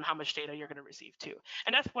 depending on how much data you're going to receive too.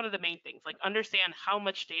 And that's one of the main things, like understand how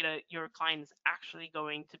much data your client is actually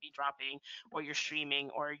going to be dropping, or you're streaming,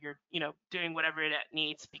 or you're, doing whatever that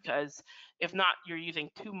needs, because if not, you're using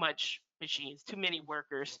too much machines, too many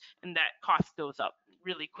workers, and that cost goes up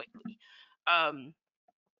really quickly.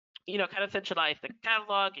 Kind of centralize the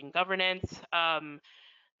catalog and governance,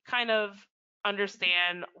 kind of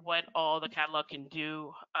understand what all the catalog can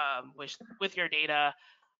do with your data,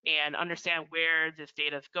 and understand where this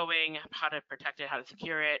data is going, how to protect it, how to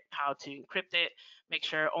secure it, how to encrypt it, make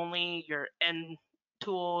sure only your end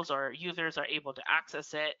tools or users are able to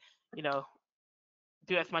access it,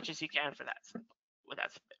 do as much as you can for that, with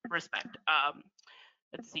that respect.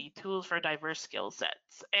 Let's see, tools for diverse skill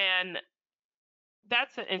sets. And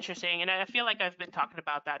that's interesting, and I feel like I've been talking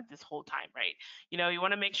about that this whole time, right? You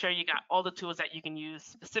want to make sure you got all the tools that you can use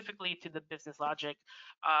specifically to the business logic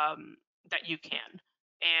that you can.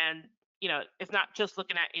 And it's not just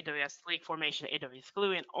looking at AWS Lake Formation, AWS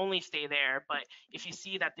Glue, and only stay there. But if you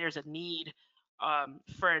see that there's a need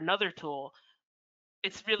for another tool,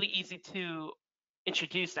 it's really easy to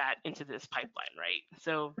introduce that into this pipeline, right?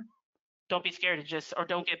 So don't be scared to or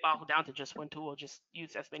don't get boggled down to just one tool. Just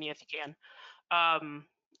use as many as you can.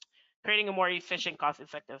 Creating a more efficient,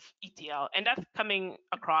 cost-effective ETL, and that's coming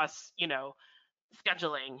across,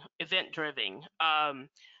 scheduling, event-driven,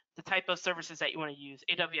 the type of services that you want to use.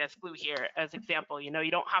 AWS Glue here as example. You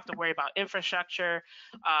don't have to worry about infrastructure.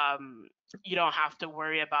 You don't have to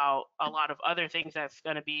worry about a lot of other things that's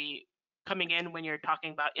going to be coming in when you're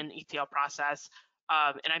talking about an ETL process.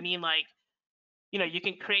 And I mean, like, you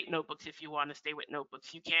can create notebooks if you want to stay with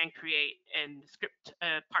notebooks. You can create and script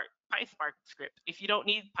PySpark script. If you don't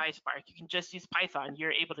need PySpark, you can just use Python.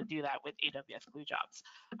 You're able to do that with AWS Glue jobs.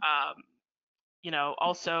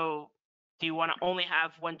 Also, do you want to only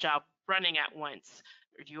have one job running at once,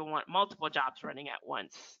 or do you want multiple jobs running at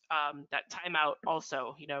once? That timeout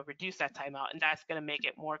also, reduce that timeout, and that's going to make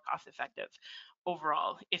it more cost effective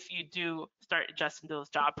overall if you do start adjusting those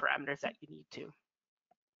job parameters that you need to.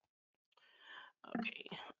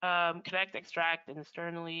 Okay, connect, extract, and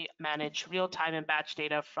externally manage real-time and batch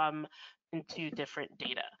data into different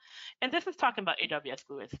data. And this is talking about AWS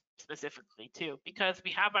Glue specifically too, because we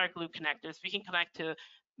have our Glue connectors. We can connect to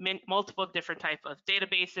multiple different types of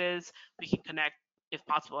databases. We can connect, if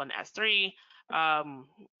possible, in S3.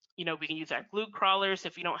 We can use our Glue crawlers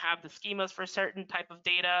if we don't have the schemas for certain type of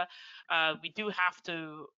data. We do have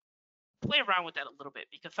to play around with that a little bit,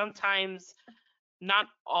 because sometimes not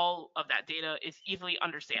all of that data is easily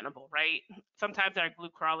understandable, right? Sometimes our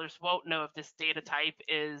Glue crawlers won't know if this data type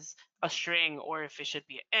is a string or if it should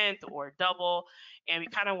be an int or a double, and we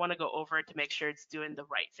kind of want to go over it to make sure it's doing the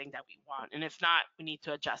right thing that we want. And if not, we need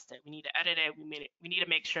to adjust it. We need to edit it. We need to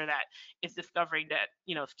make sure that it's discovering that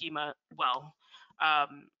schema well.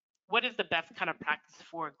 What is the best kind of practice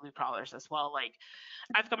for Glue crawlers as well? Like,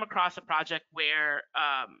 I've come across a project where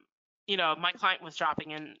my client was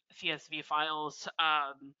dropping in CSV files.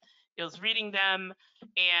 It was reading them,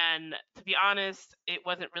 and to be honest, it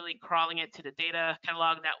wasn't really crawling it to the data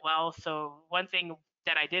catalog that well. So one thing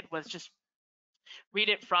that I did was just read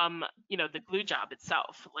it from the Glue job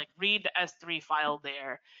itself, like read the S3 file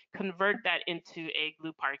there, convert that into a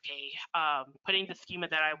Glue parquet, putting the schema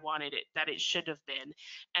that I wanted that it should have been,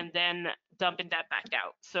 and then dumping that back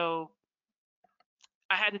out. So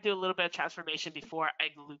I had to do a little bit of transformation before I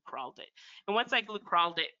Glue crawled it. And once I Glue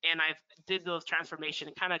crawled it and I did those transformation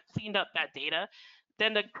and kind of cleaned up that data,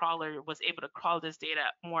 then the crawler was able to crawl this data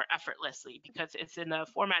more effortlessly because it's in a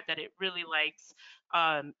format that it really likes.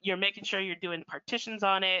 You're making sure you're doing partitions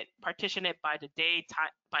on it, partition it by the day,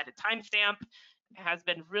 by the timestamp. It has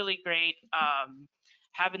been really great.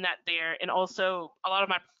 Having that there, and also a lot of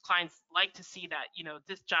my clients like to see that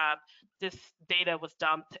this data was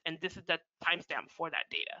dumped and this is the timestamp for that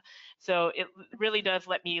data. So it really does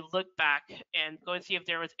let me look back and go and see if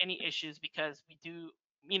there was any issues, because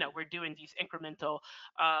we're doing these incremental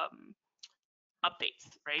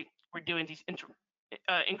updates, right? We're doing these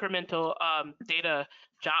incremental data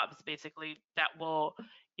jobs basically that will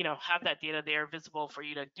have that data there visible for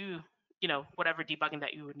you to do whatever debugging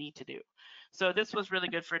that you would need to do. So this was really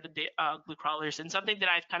good for the Glue crawlers, and something that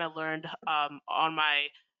I've kind of learned on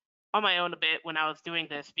my own a bit when I was doing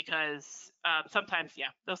this, because sometimes,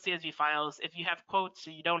 those CSV files, if you have quotes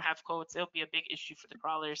or you don't have quotes, it'll be a big issue for the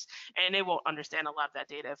crawlers, and they won't understand a lot of that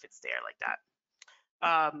data if it's there like that.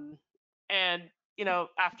 And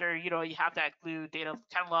after you have that Glue data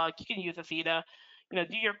catalog, you can use Athena.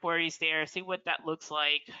 Do your queries there, see what that looks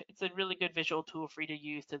like. It's a really good visual tool for you to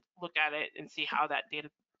use to look at it and see how that data,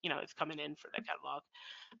 is coming in for that catalog.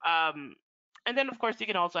 And then, of course, you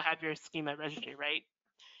can also have your schema registry, right?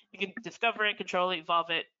 You can discover it, control it, evolve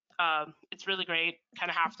it. It's really great. Kind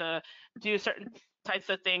of have to do certain types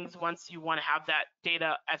of things once you want to have that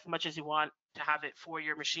data as much as you want to have it for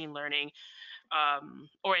your machine learning.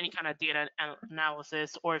 Or any kind of data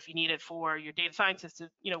analysis, or if you need it for your data scientists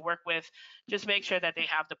to work with, just make sure that they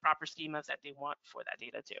have the proper schemas that they want for that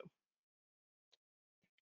data too.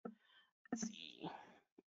 Let's see.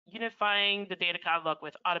 Unifying the data catalog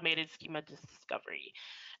with automated schema discovery.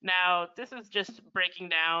 Now, this is just breaking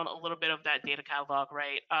down a little bit of that data catalog,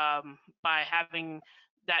 right? By having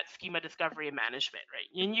that schema discovery and management,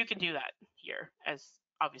 right? And you can do that here, as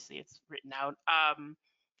obviously it's written out.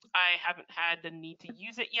 I haven't had the need to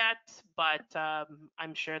use it yet, but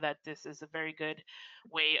I'm sure that this is a very good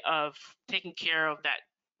way of taking care of that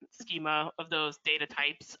schema of those data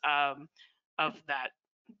types of that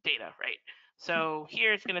data, right? So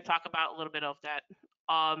here it's going to talk about a little bit of that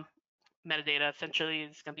metadata essentially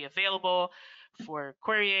is going to be available for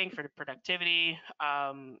querying, for the productivity.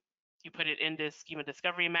 You put it into schema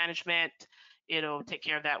discovery management. It'll take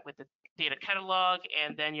care of that with the data catalog,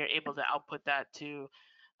 and then you're able to output that to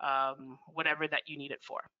whatever that you need it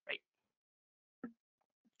for, right? Let's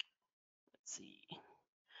see.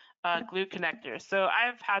 Glue connectors. So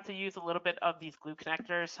I've had to use a little bit of these glue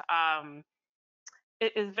connectors.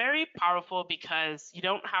 It is very powerful because you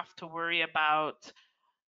don't have to worry about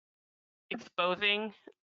exposing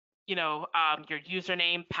your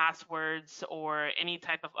username, passwords, or any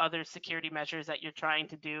type of other security measures that you're trying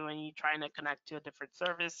to do and you're trying to connect to a different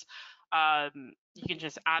service. You can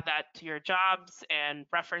just add that to your jobs and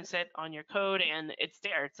reference it on your code, and it's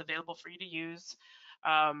there. It's available for you to use.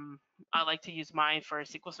 I like to use mine for a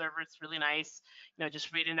SQL Server. It's really nice.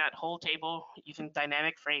 Just reading that whole table using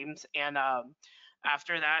dynamic frames, and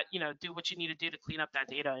after that, do what you need to do to clean up that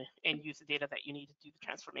data and use the data that you need to do the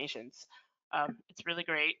transformations. It's really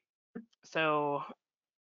great. So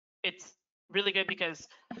it's really good because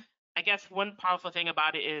I guess one powerful thing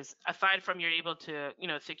about it is, aside from you're able to,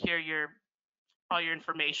 secure all your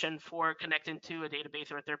information for connecting to a database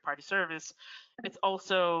or a third-party service, it's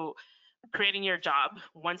also creating your job.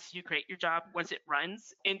 Once you create your job, once it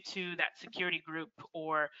runs into that security group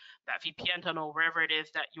or that VPN tunnel, wherever it is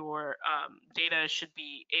that your data should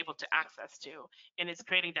be able to access to, and it's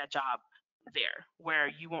creating that job there where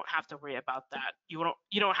you won't have to worry about that. You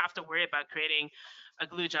don't have to worry about creating a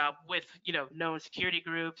glue job with known security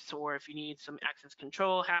groups, or if you need some access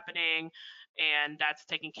control happening, and that's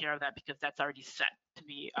taking care of that because that's already set to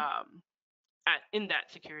be in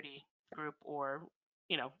that security group or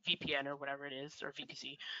VPN or whatever it is, or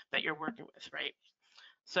VPC that you're working with, right?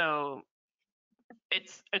 So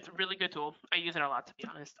it's a really good tool. I use it a lot, to be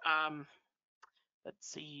honest. Let's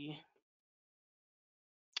see.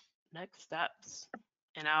 Next steps,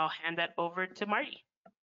 and I'll hand that over to Marty.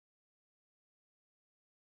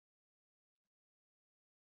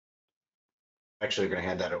 Actually, going to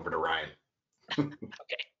hand that over to Ryan. Okay.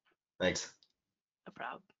 Thanks. No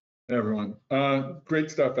problem. Hey everyone. Great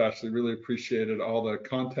stuff, Ashley. Really appreciated all the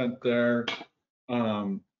content there.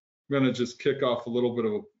 I'm going to just kick off a little bit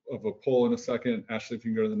of a poll in a second. Ashley, if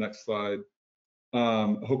you can go to the next slide.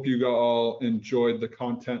 Hope you all enjoyed the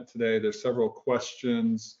content today. There's several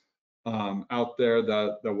questions out there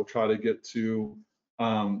that we'll try to get to.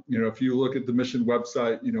 If you look at the mission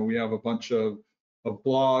website, we have a bunch of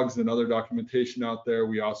blogs and other documentation out there.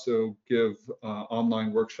 We also give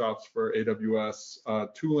online workshops for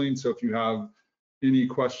AWS tooling. So if you have any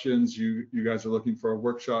questions, you guys are looking for a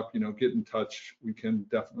workshop, get in touch. We can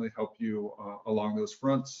definitely help you along those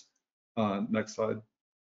fronts. Next slide.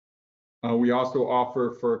 We also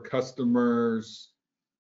offer for customers,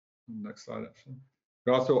 next slide actually.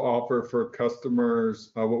 We also offer for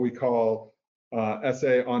customers what we call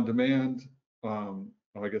SA on demand.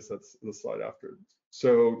 I guess that's the slide after.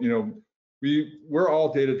 So, we're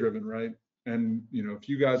all data driven, right? And, if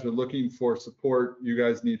you guys are looking for support, you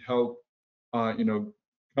guys need help, come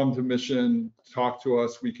to Mission, talk to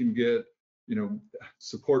us. We can get,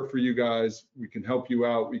 support for you guys. We can help you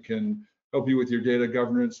out. We can help you with your data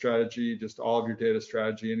governance strategy, just all of your data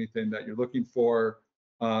strategy, anything that you're looking for.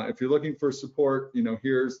 If you're looking for support,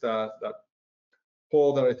 here's that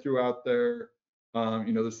poll that I threw out there.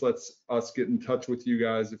 This lets us get in touch with you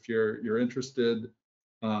guys if you're interested.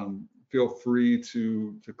 Feel free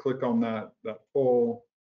to click on that poll.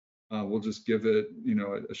 We'll just give it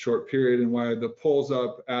a short period. And while the poll's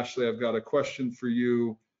up, Ashley, I've got a question for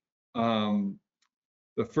you.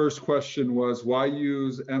 The first question was, why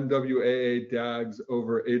use MWAA DAGs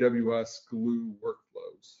over AWS Glue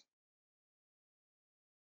workflows?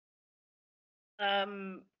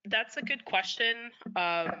 That's a good question.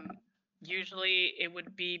 Usually it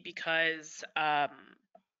would be because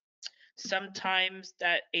sometimes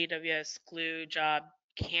that AWS Glue job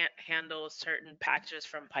can't handle certain packages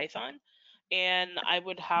from Python, and I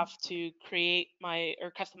would have to create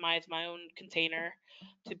or customize my own container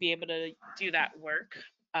to be able to do that work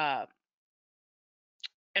and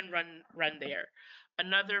run there.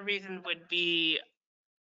 Another reason would be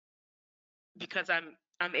because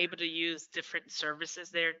I'm able to use different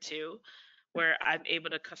services there too, where I'm able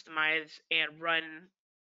to customize and run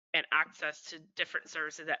and access to different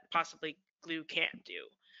services that possibly Glue can't do,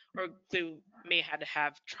 or Glue may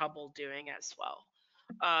have trouble doing as well.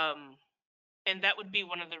 And that would be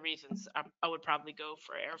one of the reasons I would probably go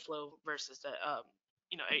for Airflow versus the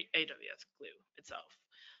AWS Glue itself.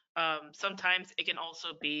 Sometimes it can also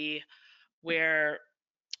be where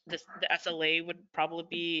the SLA would probably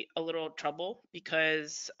be a little trouble,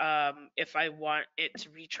 because if I want it to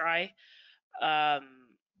retry,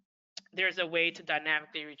 there's a way to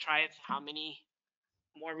dynamically retry how many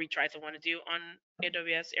more retries I want to do on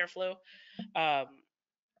AWS Airflow.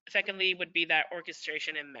 Secondly would be that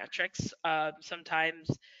orchestration and metrics. Sometimes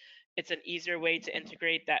it's an easier way to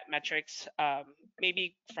integrate that metrics,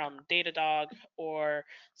 maybe from Datadog or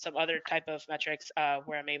some other type of metrics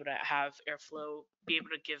where I'm able to have Airflow be able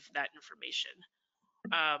to give that information.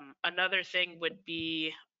 Another thing would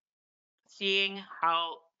be seeing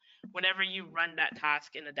how whenever you run that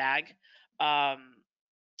task in a DAG, that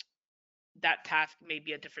task may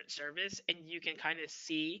be a different service, and you can kind of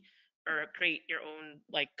see or create your own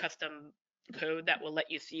like custom code that will let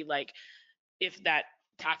you see like if that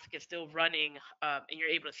task is still running, and you're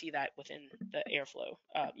able to see that within the Airflow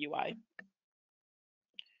UI.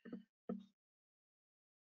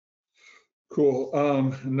 Cool.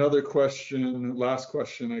 Another question, last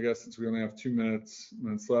question, I guess, since we only have 2 minutes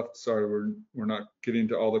left. Sorry, we're not getting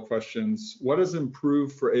to all the questions. What has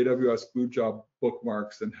improved for AWS Blue Job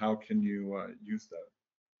bookmarks, and how can you use that?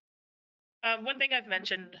 One thing I've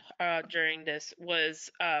mentioned during this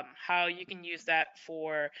was how you can use that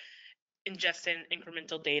for ingesting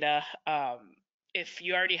incremental data. If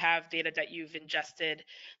you already have data that you've ingested,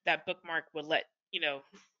 that bookmark will let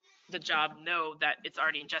the job know that it's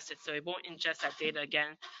already ingested, so it won't ingest that data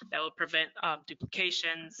again. That will prevent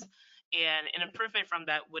duplications. And an improvement from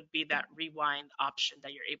that would be that rewind option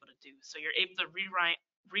that you're able to do. So you're able to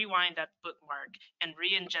rewind that bookmark and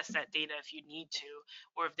re-ingest that data if you need to,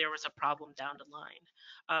 or if there was a problem down the line.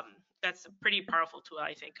 That's a pretty powerful tool,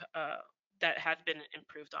 I think, that has been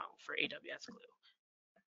improved on for AWS Glue.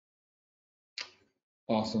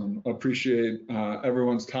 Awesome. Appreciate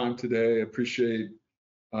everyone's time today. Appreciate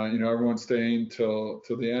everyone staying till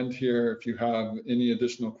the end here. If you have any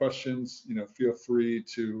additional questions, feel free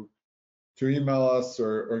to email us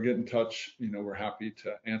or get in touch. We're happy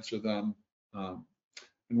to answer them.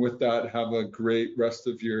 And with that, have a great rest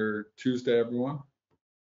of your Tuesday, everyone.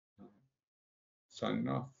 Signing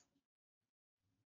off.